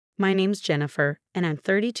My name's Jennifer, and I'm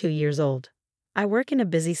 32 years old. I work in a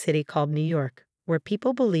busy city called New York, where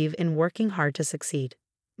people believe in working hard to succeed.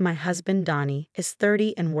 My husband, Donnie, is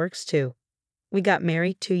 30 and works too. We got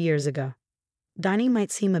married 2 years ago. Donnie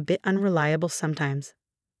might seem a bit unreliable sometimes,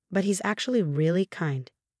 but he's actually really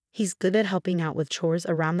kind. He's good at helping out with chores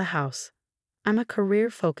around the house. I'm a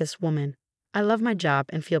career-focused woman. I love my job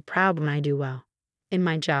and feel proud when I do well. In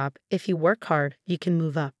my job, if you work hard, you can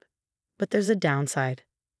move up. But there's a downside.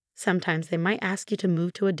 Sometimes they might ask you to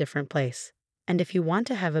move to a different place. And if you want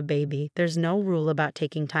to have a baby, there's no rule about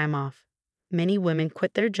taking time off. Many women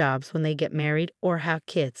quit their jobs when they get married or have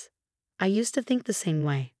kids. I used to think the same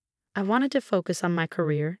way. I wanted to focus on my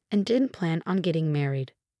career and didn't plan on getting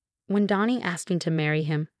married. When Donnie asked me to marry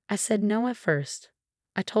him, I said no at first.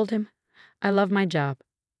 I told him, I love my job.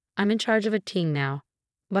 I'm in charge of a team now,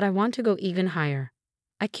 but I want to go even higher.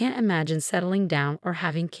 I can't imagine settling down or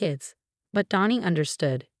having kids. But Donnie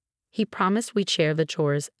understood. He promised we'd share the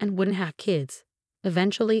chores and wouldn't have kids.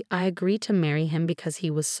 Eventually, I agreed to marry him because he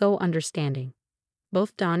was so understanding.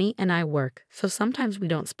 Both Donnie and I work, so sometimes we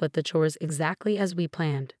don't split the chores exactly as we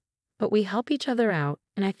planned. But we help each other out,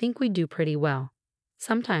 and I think we do pretty well.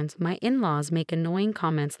 Sometimes my in-laws make annoying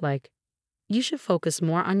comments like, "You should focus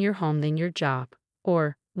more on your home than your job,"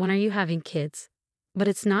 or, "When are you having kids?" But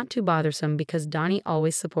it's not too bothersome because Donnie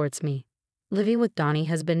always supports me. Living with Donnie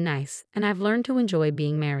has been nice, and I've learned to enjoy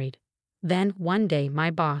being married. Then, one day,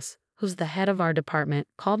 my boss, who's the head of our department,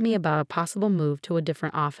 called me about a possible move to a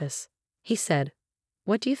different office. He said,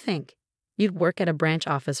 "What do you think? You'd work at a branch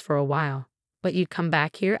office for a while, but you'd come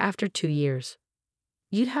back here after 2 years.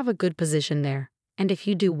 You'd have a good position there, and if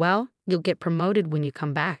you do well, you'll get promoted when you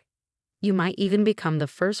come back. You might even become the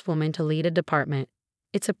first woman to lead a department.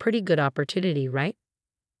 It's a pretty good opportunity, right?"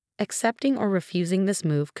 Accepting or refusing this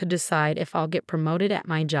move could decide if I'll get promoted at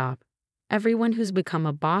my job. Everyone who's become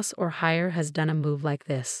a boss or higher has done a move like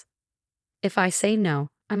this. If I say no,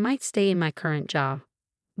 I might stay in my current job,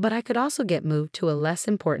 but I could also get moved to a less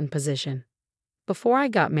important position. Before I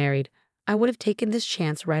got married, I would have taken this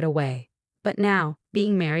chance right away, but now,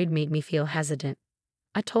 being married made me feel hesitant.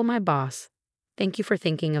 I told my boss, "Thank you for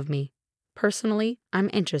thinking of me. Personally, I'm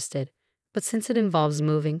interested, but since it involves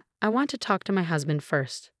moving, I want to talk to my husband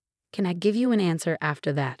first. Can I give you an answer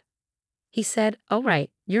after that?" He said, "All right,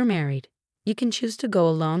 you're married. You can choose to go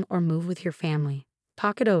alone or move with your family.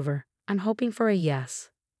 Talk it over. I'm hoping for a yes."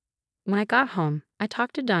 When I got home, I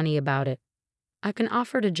talked to Donnie about it. I've been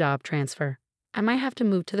offered a job transfer. I might have to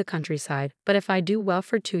move to the countryside, but if I do well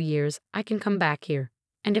for 2 years, I can come back here.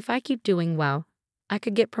 And if I keep doing well, I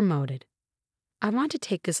could get promoted. I want to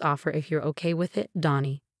take this offer if you're okay with it,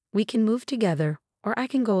 Donnie. We can move together, or I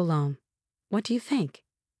can go alone. What do you think?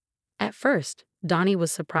 At first, Donnie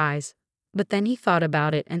was surprised, but then he thought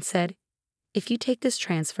about it and said, "If you take this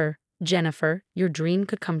transfer, Jennifer, your dream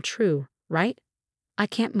could come true, right? I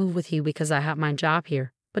can't move with you because I have my job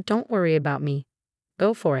here, but don't worry about me.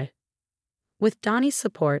 Go for it." With Donnie's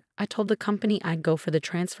support, I told the company I'd go for the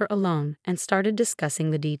transfer alone and started discussing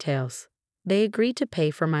the details. They agreed to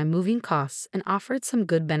pay for my moving costs and offered some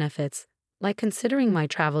good benefits, like considering my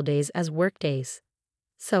travel days as work days.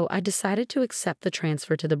 So I decided to accept the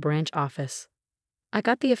transfer to the branch office. I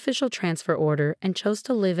got the official transfer order and chose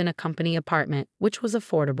to live in a company apartment, which was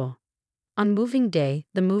affordable. On moving day,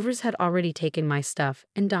 the movers had already taken my stuff,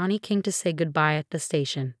 and Donnie came to say goodbye at the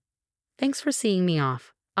station. "Thanks for seeing me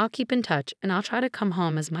off. I'll keep in touch, and I'll try to come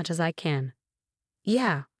home as much as I can."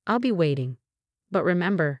 "Yeah, I'll be waiting. But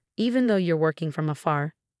remember, even though you're working from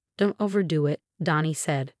afar, don't overdo it," Donnie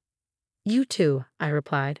said. "You too," I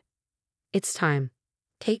replied. "It's time.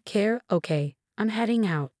 Take care, okay? I'm heading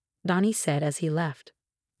out," Donnie said as he left.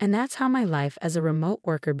 And that's how my life as a remote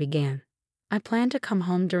worker began. I planned to come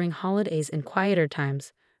home during holidays and quieter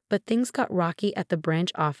times, but things got rocky at the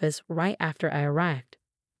branch office right after I arrived.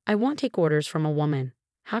 I won't take orders from a woman.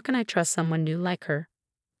 How can I trust someone new like her?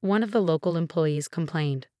 One of the local employees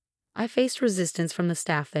complained. I faced resistance from the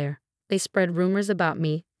staff there. They spread rumors about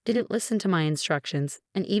me, didn't listen to my instructions,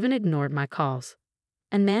 and even ignored my calls.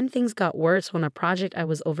 And then things got worse when a project I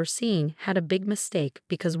was overseeing had a big mistake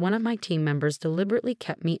because one of my team members deliberately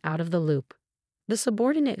kept me out of the loop. The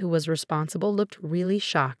subordinate who was responsible looked really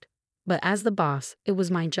shocked, but as the boss, it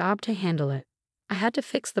was my job to handle it. I had to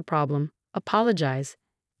fix the problem, apologize,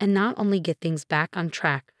 and not only get things back on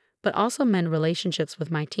track, but also mend relationships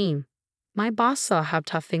with my team. My boss saw how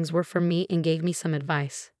tough things were for me and gave me some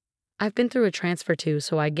advice. I've been through a transfer too,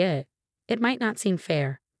 so I get it. It might not seem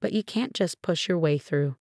fair, but you can't just push your way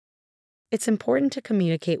through. It's important to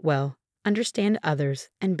communicate well, understand others,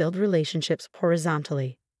 and build relationships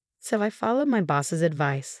horizontally. So I followed my boss's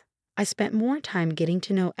advice. I spent more time getting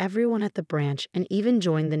to know everyone at the branch and even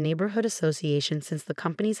joined the neighborhood association since the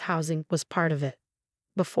company's housing was part of it.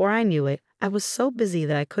 Before I knew it, I was so busy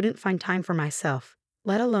that I couldn't find time for myself,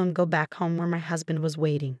 let alone go back home where my husband was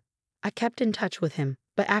waiting. I kept in touch with him,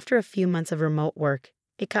 but after a few months of remote work,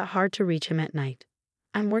 it got hard to reach him at night.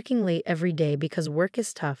 I'm working late every day because work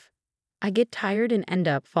is tough. I get tired and end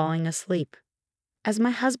up falling asleep. As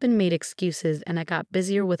my husband made excuses and I got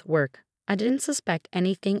busier with work, I didn't suspect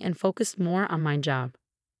anything and focused more on my job.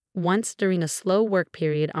 Once during a slow work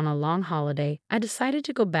period on a long holiday, I decided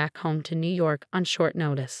to go back home to New York on short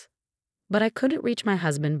notice. But I couldn't reach my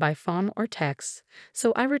husband by phone or text,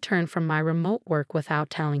 so I returned from my remote work without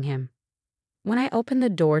telling him. When I opened the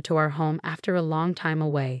door to our home after a long time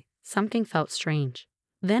away, something felt strange.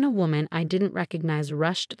 Then a woman I didn't recognize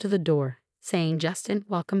rushed to the door, saying, "Justin,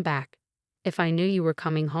 welcome back. If I knew you were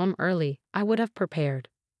coming home early, I would have prepared."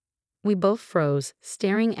 We both froze,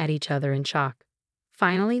 staring at each other in shock.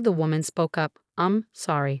 Finally, the woman spoke up,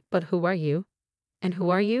 Sorry, but who are you? And who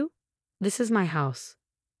are you? This is my house."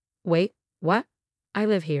 "Wait, what? I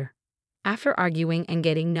live here." After arguing and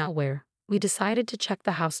getting nowhere, we decided to check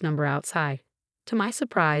the house number outside. To my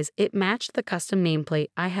surprise, it matched the custom nameplate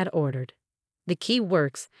I had ordered. The key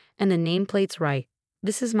works, and the nameplate's right.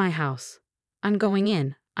 "This is my house. I'm going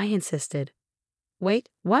in," I insisted. "Wait,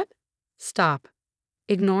 what?" "Stop."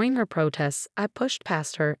 Ignoring her protests, I pushed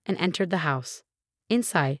past her and entered the house.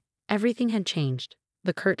 Inside, everything had changed.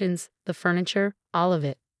 The curtains, the furniture, all of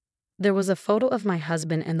it. There was a photo of my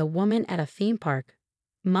husband and the woman at a theme park,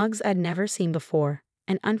 mugs I'd never seen before,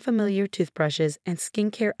 and unfamiliar toothbrushes and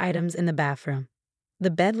skincare items in the bathroom.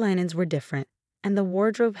 The bed linens were different, and the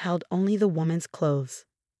wardrobe held only the woman's clothes.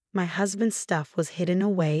 My husband's stuff was hidden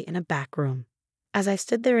away in a back room. As I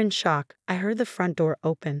stood there in shock, I heard the front door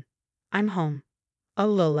open. "I'm home." "Oh,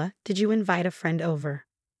 Lola, did you invite a friend over?"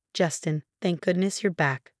 "Justin, thank goodness you're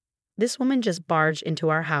back. This woman just barged into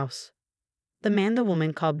our house." The man the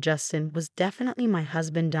woman called Justin was definitely my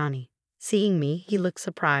husband, Donnie. Seeing me, he looked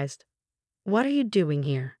surprised. "What are you doing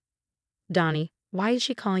here?" "Donnie, why is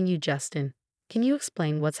she calling you Justin? Can you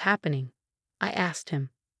explain what's happening?" I asked him.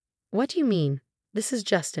 "What do you mean? This is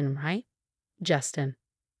Justin, right?" "Justin."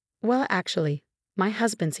 "Well, actually," my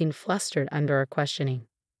husband seemed flustered under our questioning.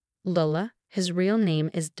 "Lola, his real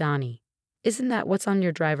name is Donnie. Isn't that what's on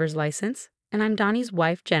your driver's license? And I'm Donnie's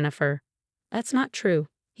wife, Jennifer." "That's not true.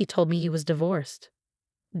 He told me he was divorced."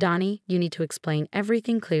 "Donnie, you need to explain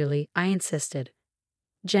everything clearly," I insisted.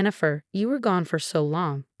 "Jennifer, you were gone for so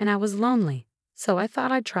long, and I was lonely. So I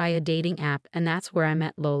thought I'd try a dating app, and that's where I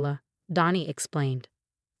met Lola," Donnie explained.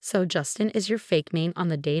 "So Justin is your fake name on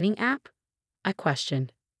the dating app?" I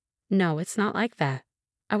questioned. "No, it's not like that.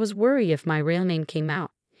 I was worried if my real name came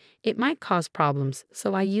out. It might cause problems,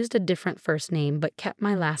 so I used a different first name but kept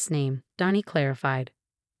my last name," Donnie clarified.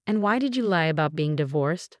 "And why did you lie about being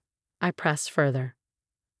divorced?" I pressed further.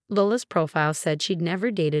 Lola's profile said she'd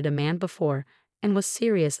never dated a man before and was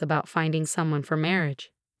serious about finding someone for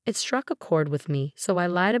marriage. It struck a chord with me, so I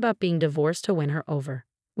lied about being divorced to win her over.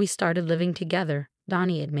 "We started living together,"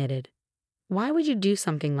 Donnie admitted. "Why would you do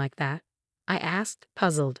something like that?" I asked,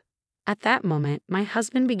 puzzled. At that moment, my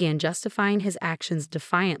husband began justifying his actions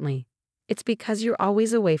defiantly. "It's because you're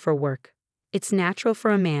always away for work. It's natural for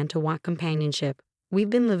a man to want companionship. We've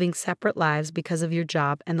been living separate lives because of your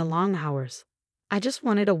job and the long hours. I just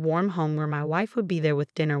wanted a warm home where my wife would be there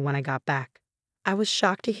with dinner when I got back." I was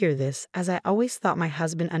shocked to hear this, as I always thought my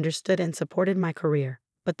husband understood and supported my career.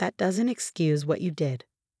 "But that doesn't excuse what you did.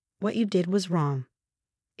 What you did was wrong.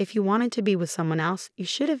 If you wanted to be with someone else, you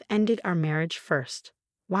should have ended our marriage first.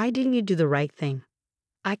 Why didn't you do the right thing?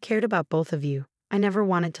 I cared about both of you. I never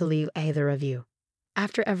wanted to leave either of you.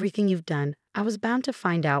 After everything you've done, I was bound to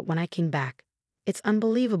find out when I came back. It's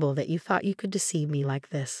unbelievable that you thought you could deceive me like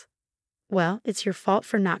this." "Well, it's your fault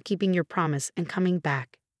for not keeping your promise and coming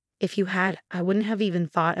back. If you had, I wouldn't have even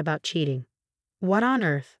thought about cheating." "What on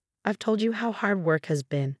earth? I've told you how hard work has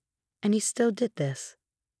been, and you still did this."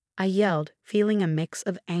 I yelled, feeling a mix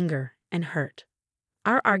of anger and hurt.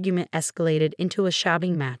 Our argument escalated into a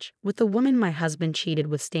shouting match, with the woman my husband cheated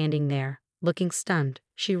with standing there, looking stunned.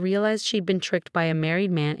 She realized she'd been tricked by a married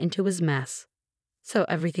man into his mess. "So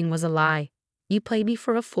everything was a lie. You played me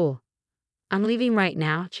for a fool." "I'm leaving right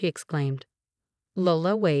now," she exclaimed.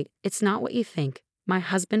 "Lola, wait, it's not what you think," my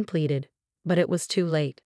husband pleaded, but it was too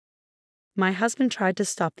late. My husband tried to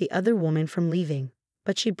stop the other woman from leaving,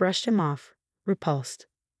 but she brushed him off, repulsed.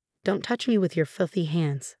 "Don't touch me with your filthy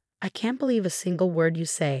hands. I can't believe a single word you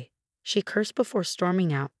say," she cursed before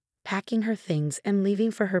storming out, packing her things and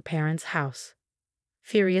leaving for her parents' house.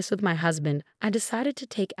 Furious with my husband, I decided to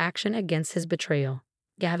take action against his betrayal.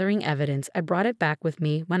 Gathering evidence, I brought it back with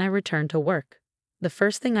me when I returned to work. The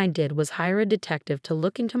first thing I did was hire a detective to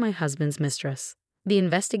look into my husband's mistress. The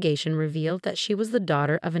investigation revealed that she was the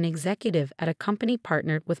daughter of an executive at a company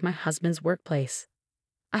partnered with my husband's workplace.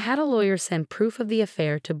 I had a lawyer send proof of the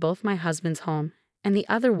affair to both my husband's home and the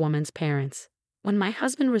other woman's parents. When my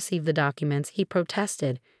husband received the documents, he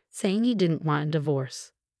protested, saying he didn't want a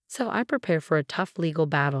divorce. So I prepared for a tough legal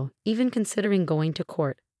battle, even considering going to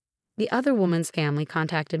court. The other woman's family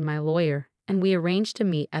contacted my lawyer, and we arranged to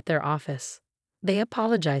meet at their office. They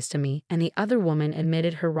apologized to me, and the other woman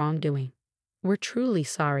admitted her wrongdoing. "We're truly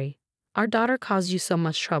sorry. Our daughter caused you so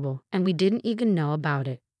much trouble, and we didn't even know about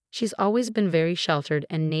it. She's always been very sheltered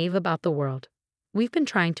and naive about the world. We've been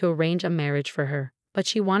trying to arrange a marriage for her, but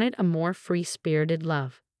she wanted a more free-spirited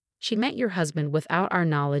love. She met your husband without our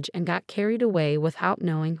knowledge and got carried away without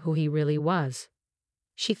knowing who he really was.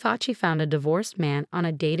 She thought she found a divorced man on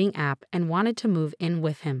a dating app and wanted to move in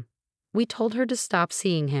with him. We told her to stop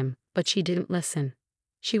seeing him, but she didn't listen.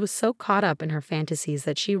 She was so caught up in her fantasies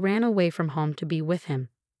that she ran away from home to be with him.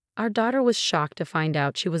 Our daughter was shocked to find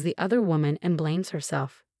out she was the other woman and blames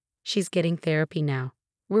herself. She's getting therapy now.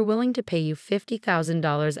 We're willing to pay you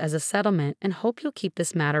 $50,000 as a settlement and hope you'll keep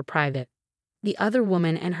this matter private." The other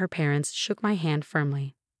woman and her parents shook my hand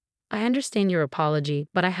firmly. "I understand your apology,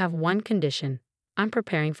 but I have one condition. I'm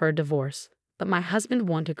preparing for a divorce, but my husband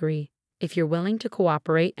won't agree. If you're willing to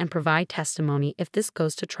cooperate and provide testimony if this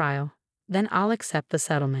goes to trial, then I'll accept the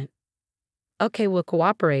settlement." "Okay, we'll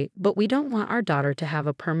cooperate, but we don't want our daughter to have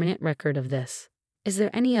a permanent record of this. Is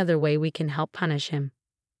there any other way we can help punish him?"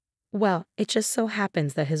 "Well, it just so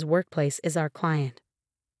happens that his workplace is our client."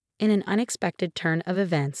 In an unexpected turn of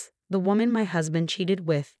events, the woman my husband cheated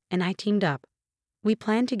with and I teamed up. We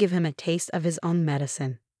planned to give him a taste of his own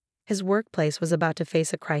medicine. His workplace was about to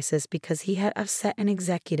face a crisis because he had upset an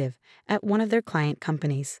executive at one of their client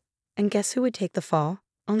companies. And guess who would take the fall?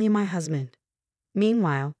 Only my husband.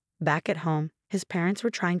 Meanwhile, back at home, his parents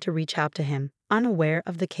were trying to reach out to him, unaware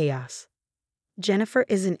of the chaos. "Jennifer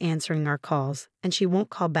isn't answering our calls, and she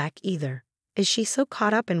won't call back either. Is she so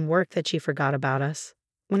caught up in work that she forgot about us?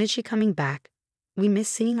 When is she coming back? We miss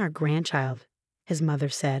seeing our grandchild," his mother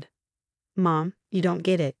said. "Mom, you don't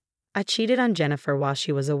get it. I cheated on Jennifer while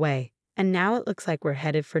she was away, and now it looks like we're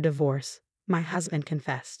headed for divorce," my husband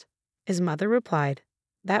confessed. His mother replied,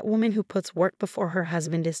 "That woman who puts work before her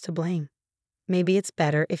husband is to blame. Maybe it's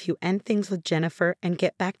better if you end things with Jennifer and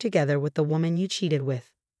get back together with the woman you cheated with."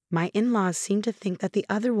 My in-laws seemed to think that the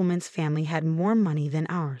other woman's family had more money than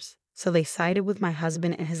ours, so they sided with my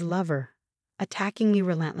husband and his lover, attacking me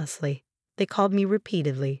relentlessly. They called me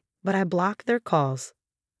repeatedly, but I blocked their calls.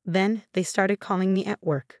 Then they started calling me at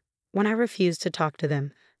work. When I refused to talk to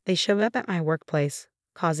them, they showed up at my workplace,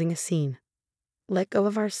 causing a scene. "Let go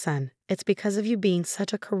of our son. It's because of you being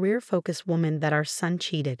such a career-focused woman that our son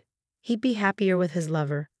cheated. He'd be happier with his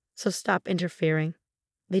lover, so stop interfering,"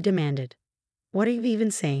 they demanded. "What are you even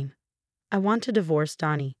saying? I want to divorce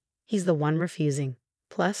Donnie. He's the one refusing.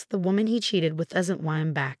 Plus, the woman he cheated with doesn't want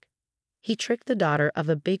him back. He tricked the daughter of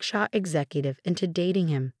a big-shot executive into dating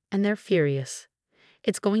him, and they're furious.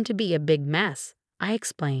 It's going to be a big mess," I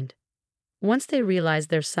explained. Once they realized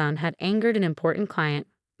their son had angered an important client,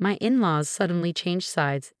 my in-laws suddenly changed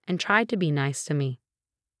sides and tried to be nice to me.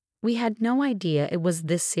 "We had no idea it was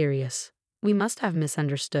this serious. We must have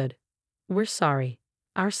misunderstood. We're sorry.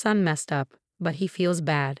 Our son messed up, but he feels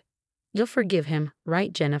bad. You'll forgive him,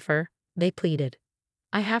 right, Jennifer?" they pleaded.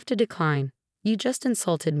 "I have to decline. You just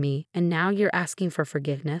insulted me, and now you're asking for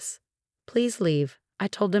forgiveness? Please leave," I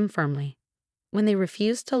told them firmly. When they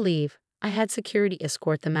refused to leave, I had security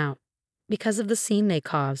escort them out. Because of the scene they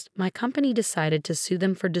caused, my company decided to sue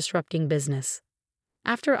them for disrupting business.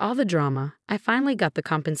 After all the drama, I finally got the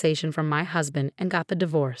compensation from my husband and got the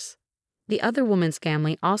divorce. The other woman's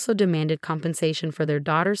family also demanded compensation for their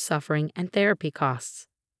daughter's suffering and therapy costs.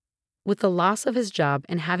 With the loss of his job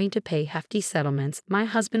and having to pay hefty settlements, my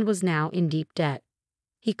husband was now in deep debt.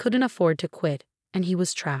 He couldn't afford to quit, and he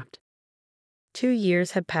was trapped. 2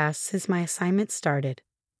 years had passed since my assignment started.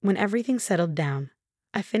 When everything settled down,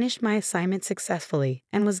 I finished my assignment successfully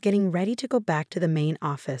and was getting ready to go back to the main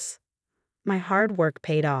office. My hard work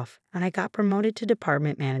paid off, and I got promoted to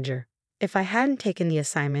department manager. If I hadn't taken the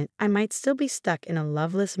assignment, I might still be stuck in a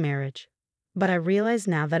loveless marriage. But I realize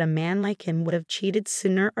now that a man like him would have cheated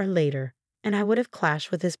sooner or later, and I would have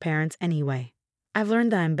clashed with his parents anyway. I've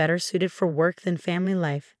learned that I'm better suited for work than family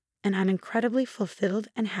life, and I'm incredibly fulfilled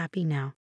and happy now.